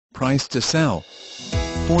price to sell.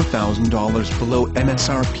 $4,000 below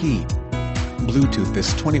MSRP. Bluetooth.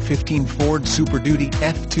 This 2015 Ford Super Duty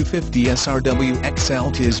F-250 SRW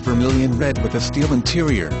XLT is Vermillion Red with a steel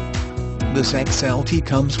interior. This XLT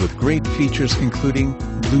comes with great features including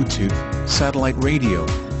Bluetooth, satellite radio,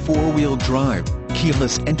 four-wheel drive,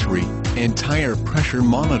 keyless entry, and tire pressure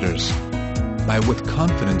monitors. Buy with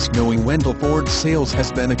confidence knowing Wendle Ford Sales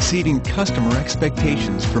has been exceeding customer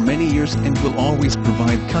expectations for many years and will always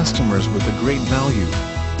provide customers with a great value.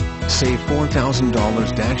 Save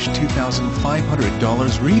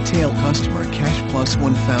 $4,000-$2,500 retail customer cash plus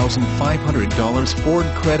 $1,500 Ford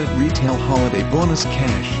Credit Retail Holiday Bonus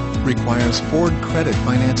Cash, requires Ford Credit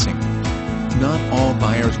Financing. Not all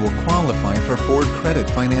buyers will qualify for Ford Credit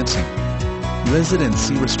Financing.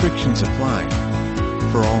 Residency restrictions apply.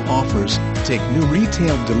 For all offers, take new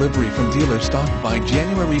retail delivery from dealer stock by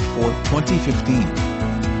January 4,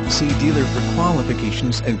 2015. See dealer for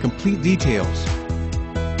qualifications and complete details.